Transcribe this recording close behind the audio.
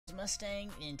Mustang,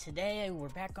 and today we're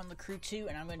back on the Crew 2,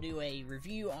 and I'm going to do a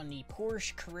review on the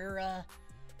Porsche Carrera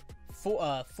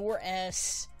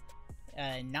 4S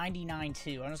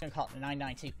 992. I'm just going to call it the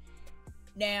 992.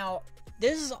 Now,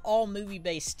 this is all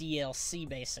movie-based DLC,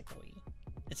 basically.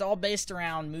 It's all based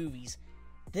around movies.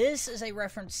 This is a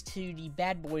reference to the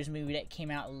Bad Boys movie that came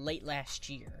out late last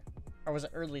year. Or was it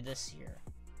early this year?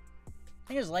 I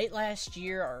think it was late last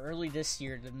year or early this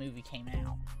year the movie came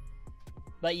out.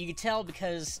 But you can tell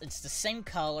because it's the same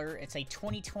color. It's a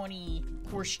 2020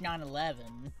 Porsche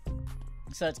 911.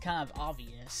 So it's kind of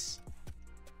obvious.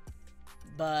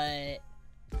 But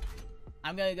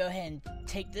I'm going to go ahead and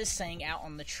take this thing out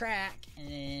on the track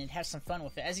and have some fun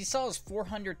with it. As you saw, it's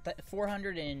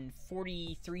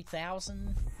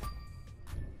 443,000.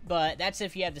 But that's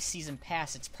if you have the season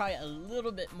pass. It's probably a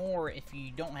little bit more if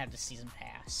you don't have the season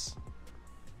pass.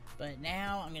 But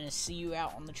now I'm going to see you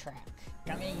out on the track.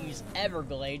 I'm going to use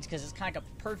Everglades because it's kind of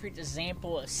like a perfect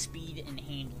example of speed and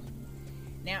handling.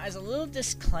 Now, as a little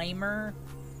disclaimer,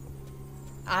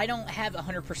 I don't have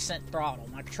 100% throttle.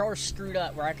 My controller's screwed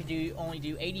up where I could only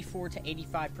do 84 to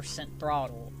 85%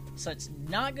 throttle. So it's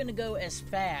not going to go as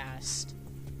fast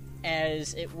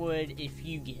as it would if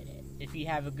you get it. If you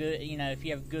have a good, if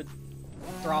you have good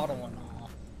throttle and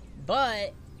all.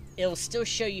 But it'll still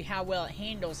show you how well it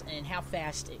handles and how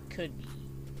fast it could be.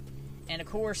 And of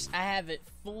course, I have it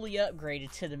fully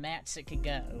upgraded to the max it could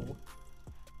go.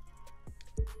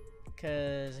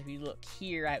 Because if you look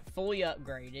here, I have it fully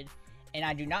upgraded. And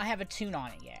I do not have a tune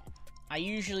on it yet. I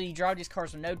usually drive these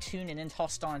cars with no tune and then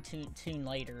toss on a tune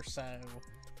later. So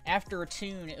after a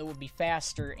tune, it will be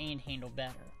faster and handle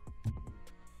better.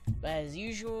 But as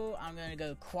usual, I'm going to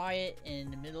go quiet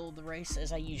in the middle of the race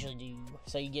as I usually do.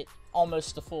 So you get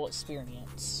almost the full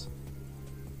experience.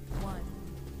 One.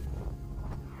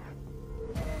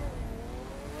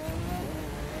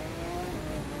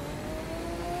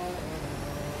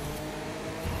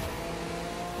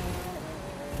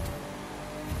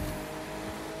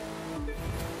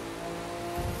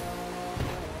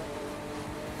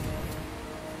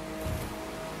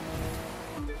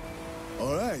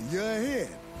 All right, you're ahead,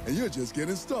 and you're just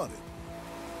getting started.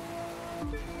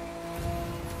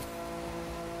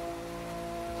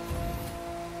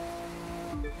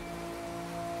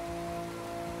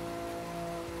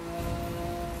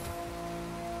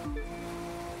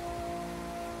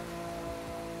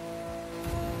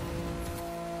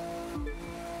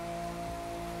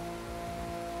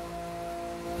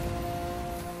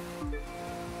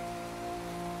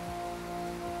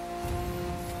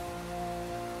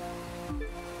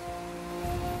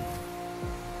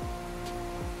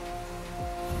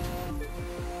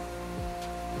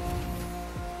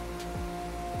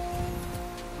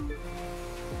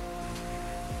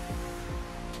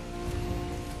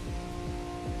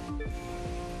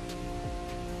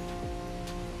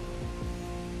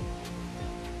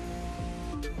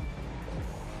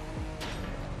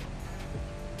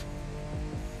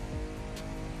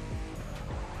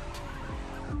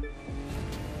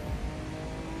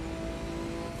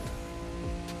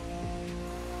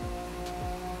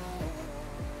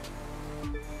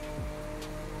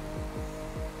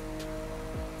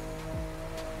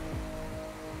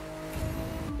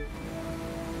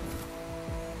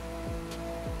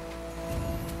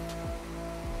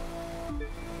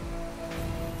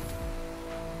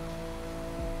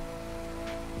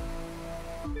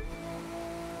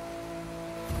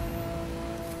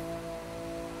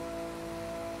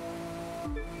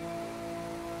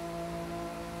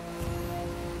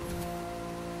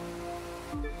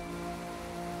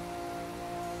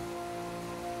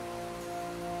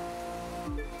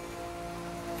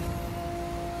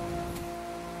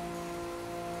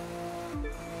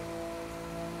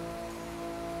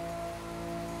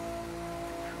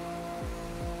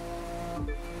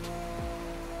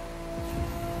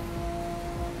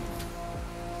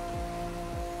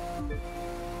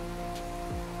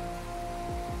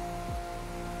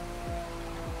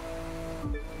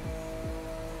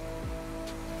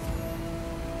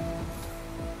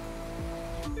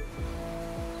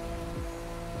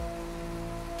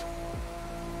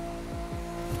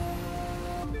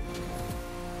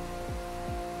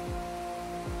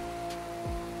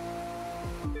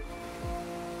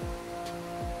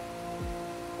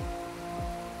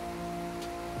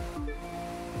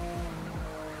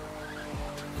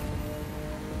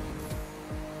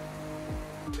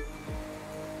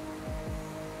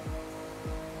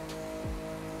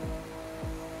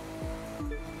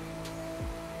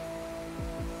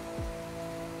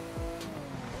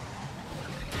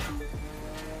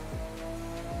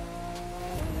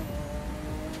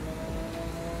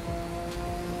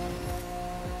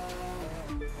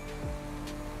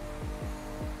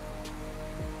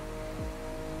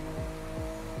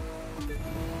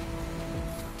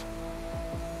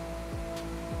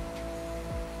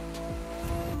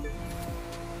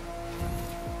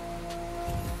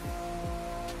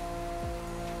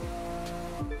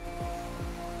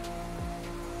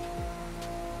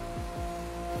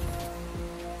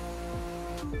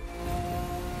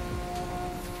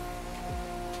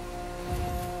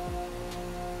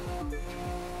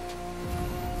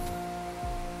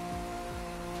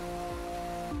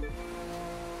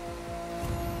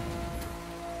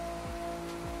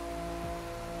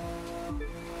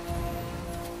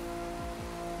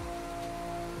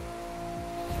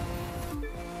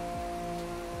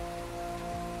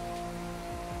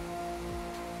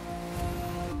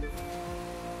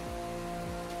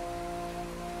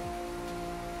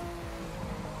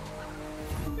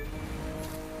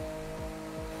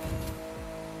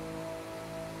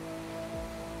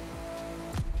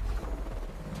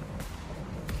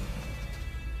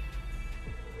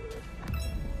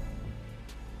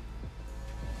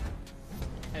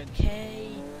 Okay.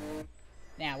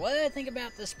 Now, what do I think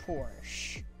about this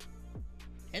Porsche?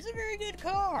 It's a very good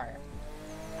car.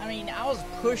 I mean, I was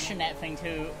pushing that thing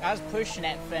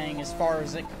as far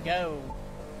as it could go.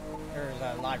 There's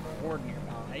a live reward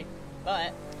nearby.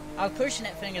 But I was pushing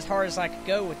that thing as hard as I could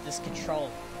go with this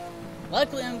controller.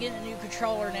 Luckily, I'm getting a new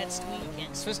controller next week, and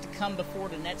it's supposed to come before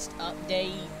the next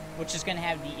update, which is going to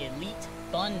have the Elite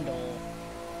Bundle,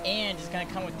 and it's going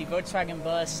to come with the Volkswagen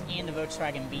Bus and the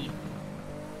Volkswagen Beetle.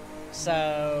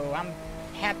 So, I'm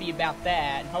happy about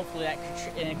that, and hopefully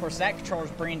and of course that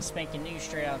controller's brand spanking new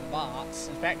straight out of the box.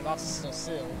 In fact, the box is still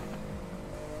sealed.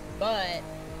 But,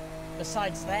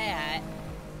 besides that,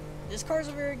 this car is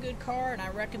a very good car, and I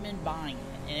recommend buying it.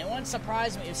 And it wouldn't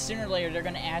surprise me if sooner or later they're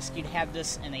going to ask you to have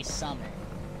this in a Summit.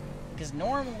 Because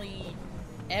normally,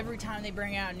 every time they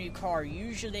bring out a new car,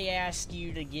 usually they ask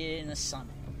you to get it in a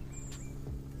Summit.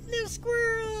 No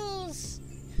squirrels!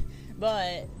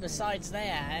 But, besides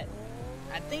that,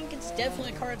 I think it's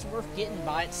definitely a car that's worth getting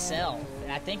by itself.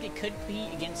 And I think it could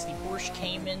compete against the Porsche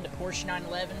Cayman, the Porsche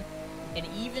 911, and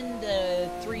even the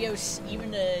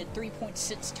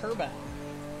 3.6 Turbo.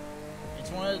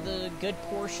 It's one of the good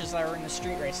Porsches that are in the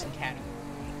street racing category.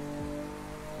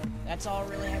 That's all I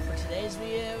really have for today's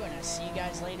video, and I'll see you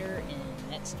guys later in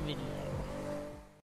the next video.